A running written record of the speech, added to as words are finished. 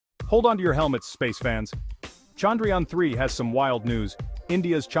Hold on to your helmets, space fans. Chandrayaan-3 has some wild news.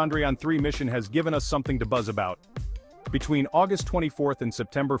 India's Chandrayaan-3 mission has given us something to buzz about. Between August 24th and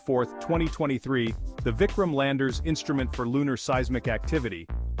September 4th, 2023, the Vikram lander's Instrument for Lunar Seismic Activity,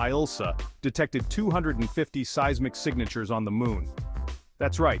 ILSA, detected 250 seismic signatures on the moon.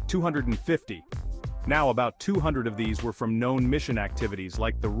 That's right, 250. Now about 200 of these were from known mission activities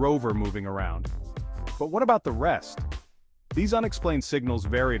like the rover moving around. But what about the rest? These unexplained signals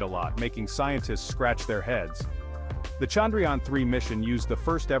varied a lot, making scientists scratch their heads. The Chandrayaan-3 mission used the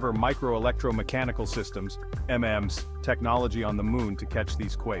first-ever micro-electromechanical systems, MMs, technology on the moon to catch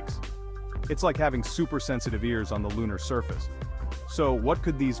these quakes. It's like having super-sensitive ears on the lunar surface. So, what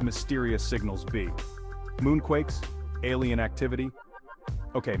could these mysterious signals be? Moonquakes? Alien activity?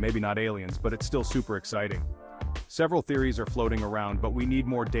 Okay, maybe not aliens, but it's still super exciting. Several theories are floating around, but we need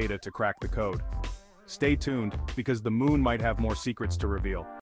more data to crack the code. Stay tuned, because the moon might have more secrets to reveal.